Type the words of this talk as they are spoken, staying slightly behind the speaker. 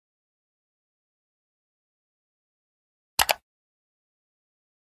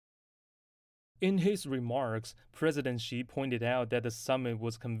In his remarks, President Xi pointed out that the summit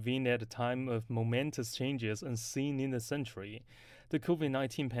was convened at a time of momentous changes unseen in a century. The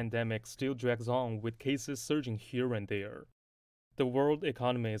COVID-19 pandemic still drags on, with cases surging here and there. The world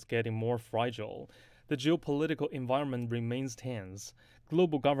economy is getting more fragile. The geopolitical environment remains tense.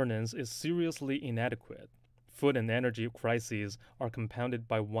 Global governance is seriously inadequate. Food and energy crises are compounded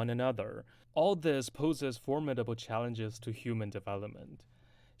by one another. All this poses formidable challenges to human development.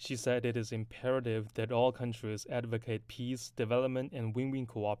 She said it is imperative that all countries advocate peace, development, and win-win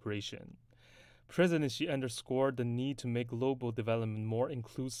cooperation. President Xi underscored the need to make global development more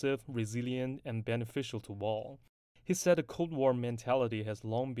inclusive, resilient, and beneficial to all. He said the Cold War mentality has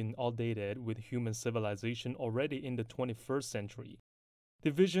long been outdated, with human civilization already in the 21st century.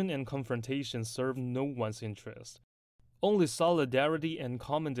 Division and confrontation serve no one's interest. Only solidarity and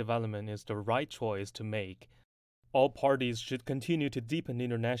common development is the right choice to make. All parties should continue to deepen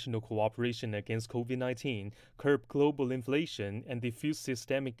international cooperation against COVID-19, curb global inflation, and defuse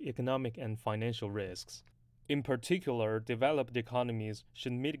systemic economic and financial risks. In particular, developed economies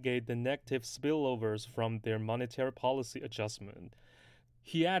should mitigate the negative spillovers from their monetary policy adjustment.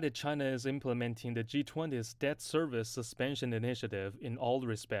 He added China is implementing the G20's debt service suspension initiative in all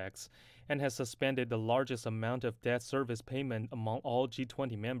respects and has suspended the largest amount of debt service payment among all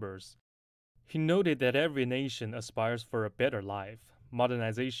G20 members. He noted that every nation aspires for a better life.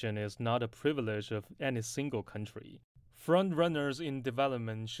 Modernization is not a privilege of any single country. Frontrunners in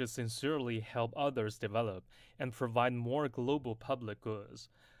development should sincerely help others develop and provide more global public goods.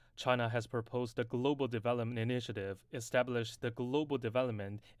 China has proposed the Global Development Initiative, established the Global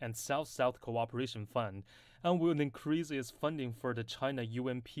Development and South-South Cooperation Fund, and will increase its funding for the China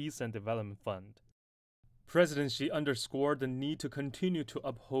UN Peace and Development Fund. President Xi underscored the need to continue to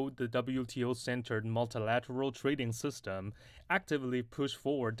uphold the WTO-centered multilateral trading system, actively push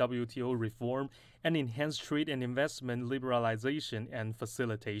forward WTO reform, and enhance trade and investment liberalization and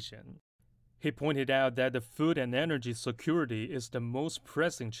facilitation. He pointed out that the food and energy security is the most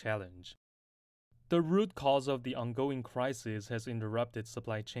pressing challenge. The root cause of the ongoing crisis has interrupted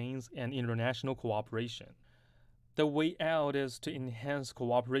supply chains and international cooperation. The way out is to enhance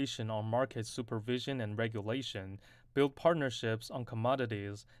cooperation on market supervision and regulation, build partnerships on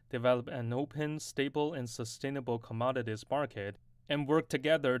commodities, develop an open, stable, and sustainable commodities market, and work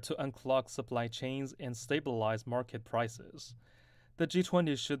together to unclog supply chains and stabilize market prices. The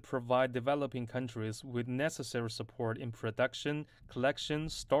G20 should provide developing countries with necessary support in production, collection,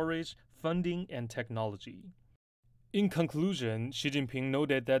 storage, funding, and technology. In conclusion, Xi Jinping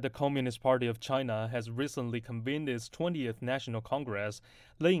noted that the Communist Party of China has recently convened its 20th National Congress,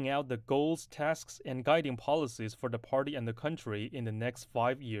 laying out the goals, tasks, and guiding policies for the party and the country in the next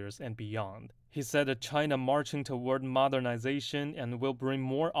 5 years and beyond. He said that China marching toward modernization and will bring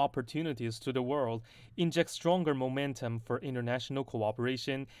more opportunities to the world, inject stronger momentum for international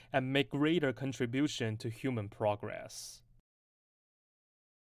cooperation, and make greater contribution to human progress.